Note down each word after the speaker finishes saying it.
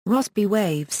Rossby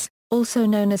waves, also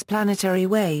known as planetary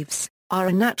waves, are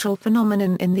a natural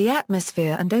phenomenon in the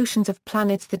atmosphere and oceans of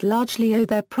planets that largely owe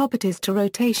their properties to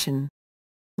rotation.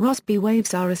 Rossby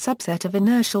waves are a subset of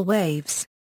inertial waves.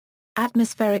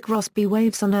 Atmospheric Rossby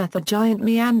waves on Earth are giant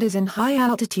meanders in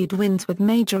high-altitude winds with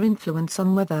major influence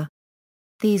on weather.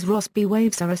 These Rossby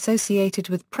waves are associated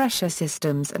with pressure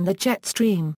systems and the jet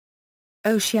stream.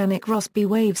 Oceanic Rossby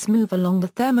waves move along the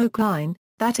thermocline,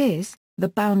 that is, the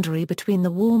boundary between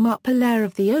the warm upper layer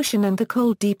of the ocean and the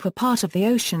cold deeper part of the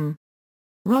ocean.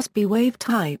 Rossby wave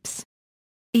types.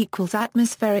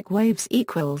 Atmospheric waves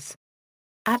equals.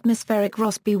 Atmospheric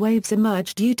Rossby waves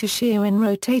emerge due to shear in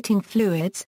rotating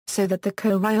fluids, so that the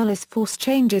Coriolis force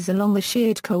changes along the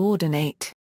sheared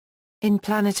coordinate. In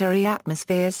planetary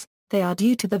atmospheres, they are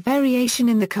due to the variation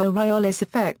in the Coriolis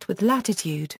effect with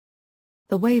latitude.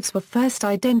 The waves were first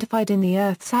identified in the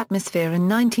Earth's atmosphere in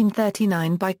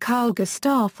 1939 by Carl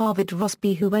Gustav Arvid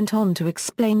Rossby, who went on to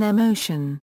explain their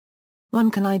motion. One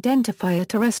can identify a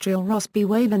terrestrial Rossby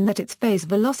wave in that its phase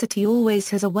velocity always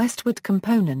has a westward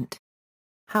component.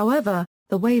 However,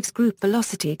 the wave's group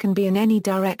velocity can be in any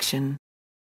direction.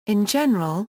 In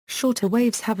general, shorter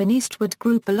waves have an eastward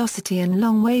group velocity and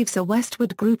long waves a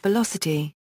westward group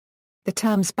velocity. The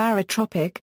terms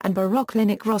barotropic and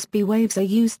baroclinic Rossby waves are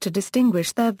used to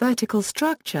distinguish their vertical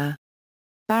structure.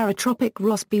 Barotropic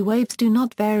Rossby waves do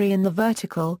not vary in the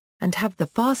vertical, and have the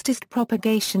fastest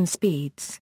propagation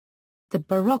speeds. The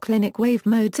baroclinic wave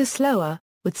modes are slower,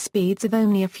 with speeds of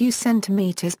only a few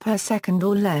centimeters per second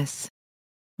or less.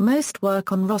 Most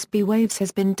work on Rossby waves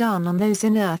has been done on those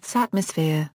in Earth's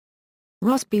atmosphere.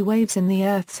 Rossby waves in the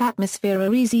Earth's atmosphere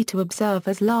are easy to observe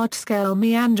as large-scale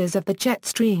meanders of the jet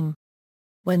stream.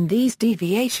 When these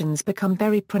deviations become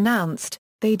very pronounced,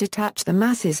 they detach the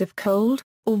masses of cold,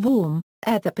 or warm,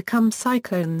 air that become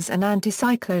cyclones and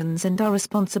anticyclones and are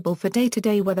responsible for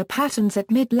day-to-day weather patterns at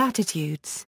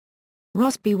mid-latitudes.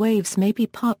 Rossby waves may be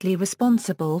partly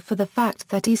responsible for the fact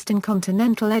that eastern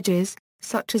continental edges,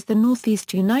 such as the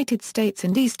northeast United States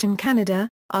and eastern Canada,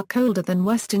 are colder than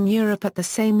western Europe at the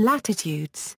same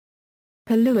latitudes.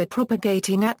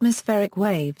 Polluid-propagating atmospheric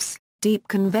waves. Deep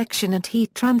convection and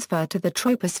heat transfer to the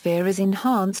troposphere is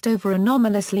enhanced over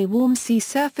anomalously warm sea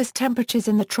surface temperatures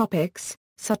in the tropics,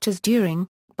 such as during,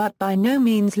 but by no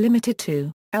means limited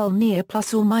to, El Niño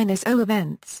 ±0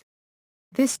 events.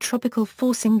 This tropical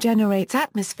forcing generates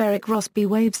atmospheric Rossby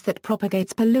waves that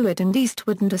propagates polluid and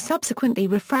eastward and are subsequently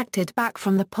refracted back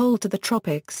from the pole to the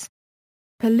tropics.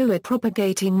 Polluid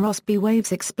propagating Rossby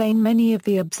waves explain many of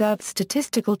the observed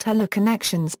statistical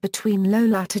teleconnections between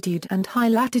low-latitude and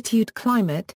high-latitude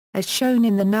climate, as shown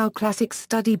in the now classic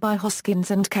study by Hoskins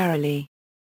and Caroli.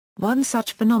 One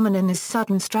such phenomenon is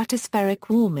sudden stratospheric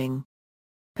warming.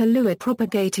 Polluid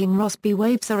propagating Rossby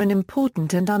waves are an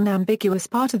important and unambiguous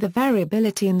part of the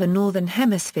variability in the Northern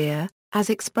Hemisphere, as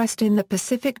expressed in the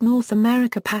Pacific North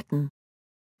America pattern.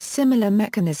 Similar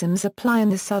mechanisms apply in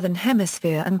the Southern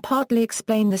Hemisphere and partly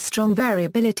explain the strong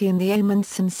variability in the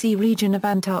Amundsen Sea region of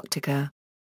Antarctica.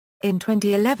 In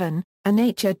 2011, a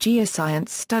Nature Geoscience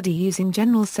study using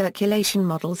general circulation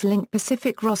models linked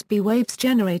Pacific Rossby waves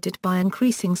generated by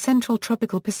increasing central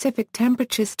tropical Pacific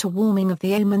temperatures to warming of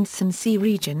the Amundsen Sea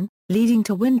region, leading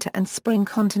to winter and spring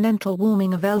continental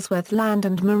warming of Ellsworth Land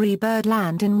and Marie Byrd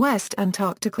Land in West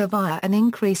Antarctica via an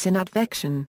increase in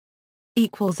advection.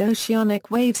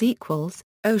 Oceanic waves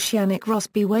Oceanic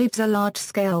Rossby waves are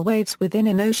large-scale waves within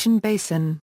an ocean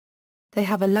basin. They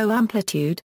have a low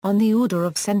amplitude, on the order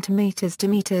of centimeters to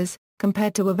meters,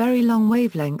 compared to a very long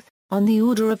wavelength, on the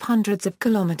order of hundreds of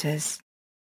kilometers.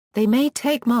 They may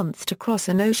take months to cross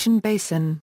an ocean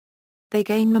basin. They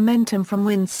gain momentum from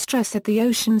wind stress at the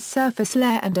ocean's surface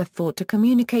layer and are thought to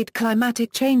communicate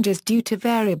climatic changes due to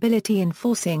variability in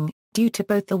forcing, due to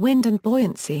both the wind and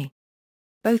buoyancy.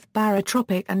 Both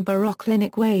barotropic and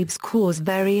baroclinic waves cause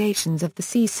variations of the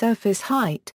sea surface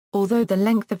height, although the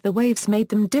length of the waves made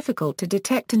them difficult to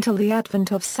detect until the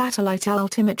advent of satellite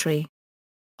altimetry.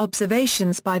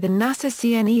 Observations by the NASA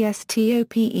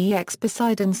CNESTOPEX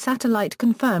Poseidon satellite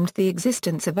confirmed the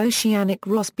existence of oceanic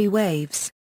Rossby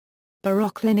waves.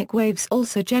 Baroclinic waves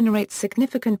also generate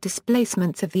significant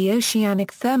displacements of the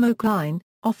oceanic thermocline,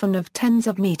 often of tens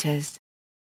of meters.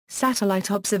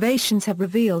 Satellite observations have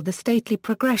revealed the stately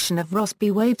progression of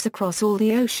Rossby waves across all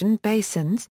the ocean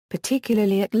basins,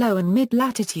 particularly at low and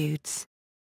mid-latitudes.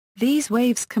 These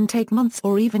waves can take months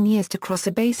or even years to cross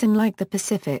a basin like the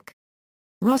Pacific.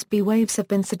 Rossby waves have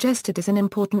been suggested as an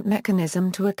important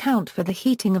mechanism to account for the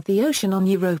heating of the ocean on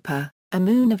Europa, a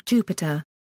moon of Jupiter.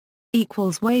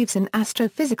 Waves in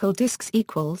astrophysical disks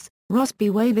Rossby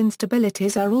wave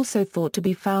instabilities are also thought to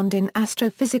be found in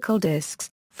astrophysical disks,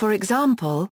 for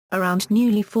example, around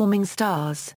newly forming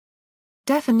stars.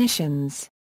 Definitions.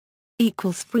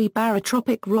 Free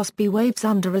barotropic Rossby waves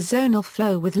under a zonal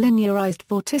flow with linearized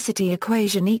vorticity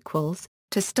equation equals,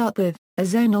 to start with, a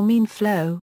zonal mean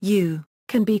flow, U,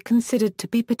 can be considered to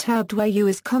be perturbed where U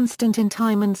is constant in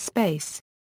time and space.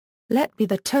 Let be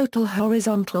the total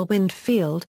horizontal wind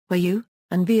field, where U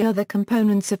and V are the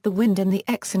components of the wind in the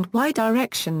x and y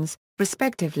directions,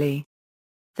 respectively.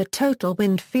 The total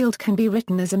wind field can be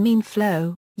written as a mean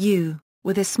flow, U,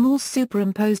 with a small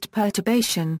superimposed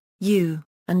perturbation, U,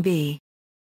 and V.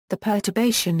 The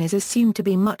perturbation is assumed to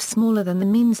be much smaller than the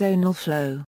mean zonal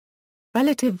flow.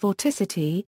 Relative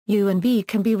vorticity, U and V,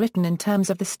 can be written in terms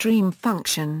of the stream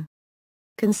function.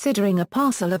 Considering a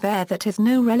parcel of air that has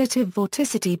no relative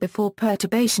vorticity before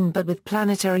perturbation but with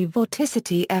planetary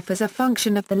vorticity F as a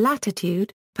function of the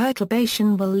latitude,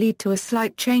 perturbation will lead to a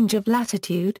slight change of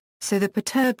latitude, so the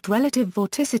perturbed relative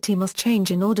vorticity must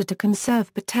change in order to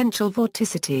conserve potential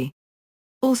vorticity.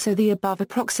 Also, the above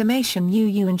approximation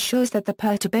UU ensures that the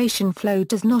perturbation flow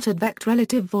does not advect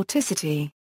relative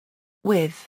vorticity.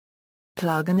 With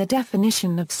plug in the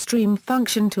definition of stream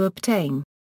function to obtain.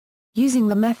 Using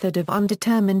the method of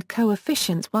undetermined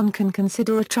coefficients, one can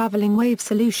consider a traveling wave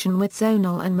solution with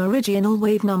zonal and meridional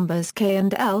wave numbers k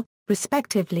and l,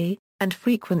 respectively, and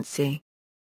frequency.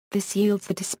 This yields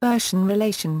the dispersion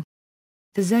relation.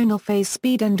 The zonal phase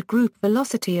speed and group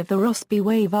velocity of the Rossby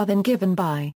wave are then given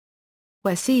by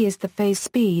where c is the phase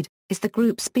speed, is the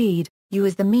group speed, u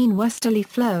is the mean westerly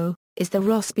flow, is the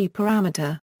Rossby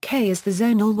parameter, k is the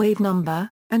zonal wave number,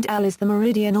 and l is the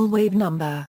meridional wave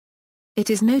number.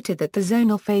 It is noted that the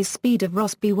zonal phase speed of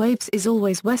Rossby waves is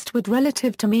always westward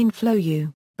relative to mean flow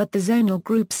u, but the zonal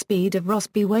group speed of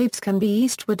Rossby waves can be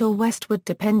eastward or westward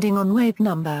depending on wave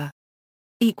number.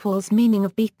 Meaning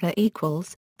of beta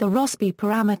equals, the Rossby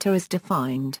parameter is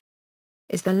defined.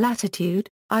 Is the latitude,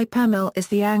 I per mil is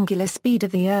the angular speed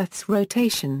of the Earth's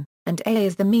rotation, and a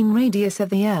is the mean radius of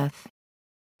the Earth.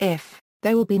 If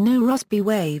there will be no Rossby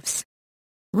waves.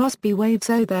 Rossby waves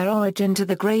owe their origin to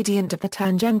the gradient of the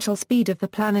tangential speed of the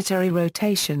planetary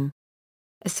rotation.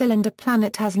 A cylinder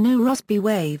planet has no Rossby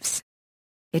waves.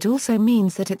 It also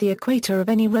means that at the equator of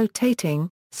any rotating,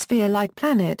 sphere-like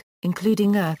planet,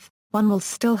 including Earth, one will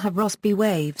still have Rossby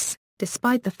waves,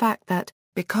 despite the fact that,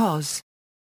 because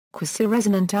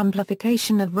quasi-resonant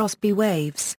amplification of Rossby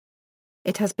waves.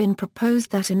 It has been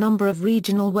proposed that a number of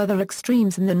regional weather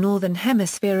extremes in the northern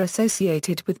hemisphere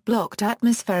associated with blocked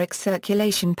atmospheric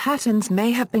circulation patterns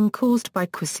may have been caused by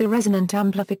quasi-resonant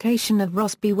amplification of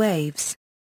Rossby waves.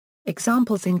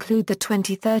 Examples include the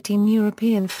 2013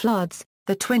 European floods,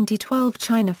 the 2012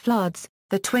 China floods,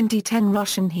 the 2010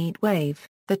 Russian heat wave,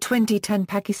 the 2010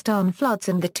 Pakistan floods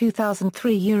and the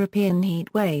 2003 European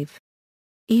heat wave.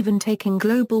 Even taking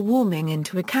global warming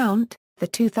into account, the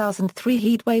 2003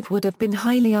 heatwave would have been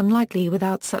highly unlikely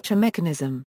without such a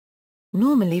mechanism.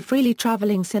 Normally freely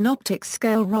traveling synoptic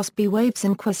scale Rossby waves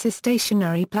and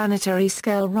quasi-stationary planetary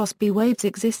scale Rossby waves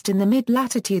exist in the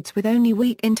mid-latitudes with only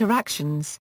weak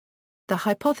interactions. The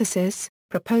hypothesis,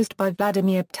 proposed by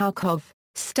Vladimir Ptaukov,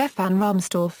 Stefan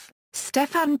Rahmstorff,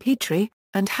 Stefan Petri,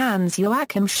 and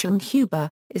Hans-Joachim Schönhuber,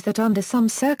 is that under some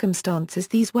circumstances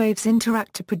these waves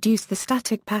interact to produce the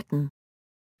static pattern.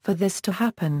 For this to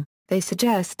happen, they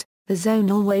suggest, the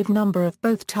zonal wave number of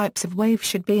both types of wave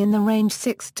should be in the range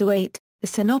 6 to 8, the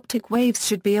synoptic waves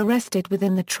should be arrested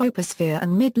within the troposphere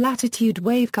and mid-latitude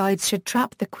waveguides should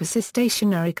trap the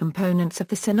quasi-stationary components of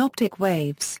the synoptic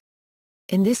waves.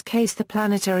 In this case the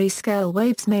planetary scale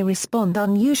waves may respond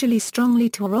unusually strongly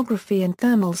to orography and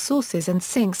thermal sources and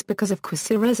sinks because of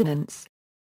quasi-resonance.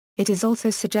 It is also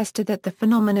suggested that the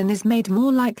phenomenon is made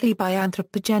more likely by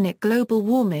anthropogenic global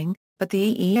warming, but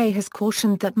the EEA has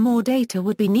cautioned that more data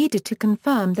would be needed to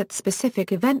confirm that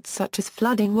specific events such as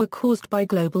flooding were caused by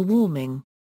global warming.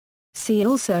 See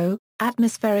also,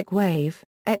 atmospheric wave,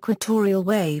 equatorial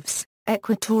waves,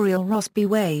 equatorial Rossby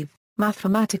wave,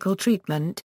 mathematical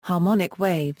treatment, harmonic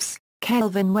waves,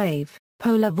 Kelvin wave,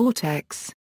 polar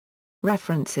vortex.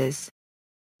 References.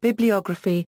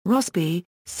 Bibliography, Rossby,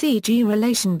 C.G.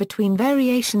 Relation between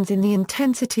variations in the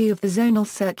intensity of the zonal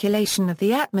circulation of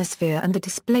the atmosphere and the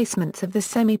displacements of the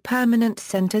semi-permanent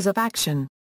centers of action.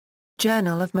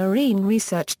 Journal of Marine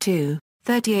Research 2,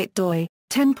 38 doi,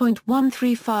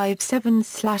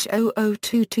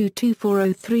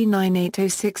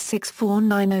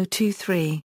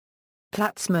 10.1357/0022240398066499023.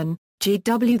 Platzman, G.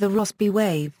 W. The Rossby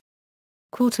Wave.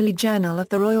 Quarterly Journal of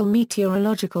the Royal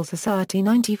Meteorological Society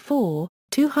 94,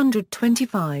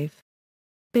 225.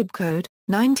 Bibcode,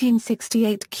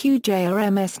 1968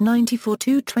 QJRMS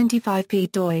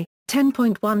 94225P doi,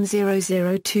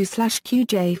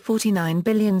 10.1002/QJ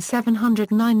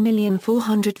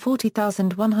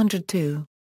 49,709,440,102.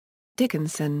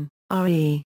 Dickinson,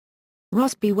 R.E.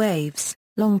 Rossby waves,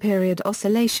 long-period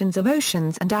oscillations of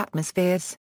oceans and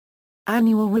atmospheres.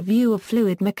 Annual Review of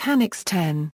Fluid Mechanics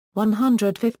 10,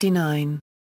 159.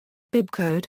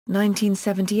 Bibcode,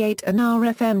 1978 and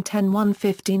RFM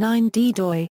 10159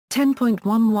 DDoI,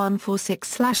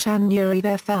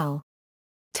 10.1146/ANURIVFL.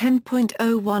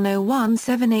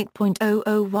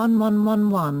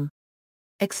 10.010178.001111.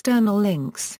 External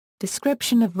links,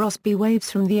 description of Rossby waves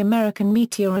from the American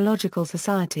Meteorological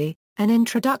Society, an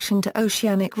introduction to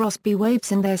oceanic Rossby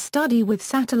waves and their study with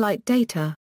satellite data.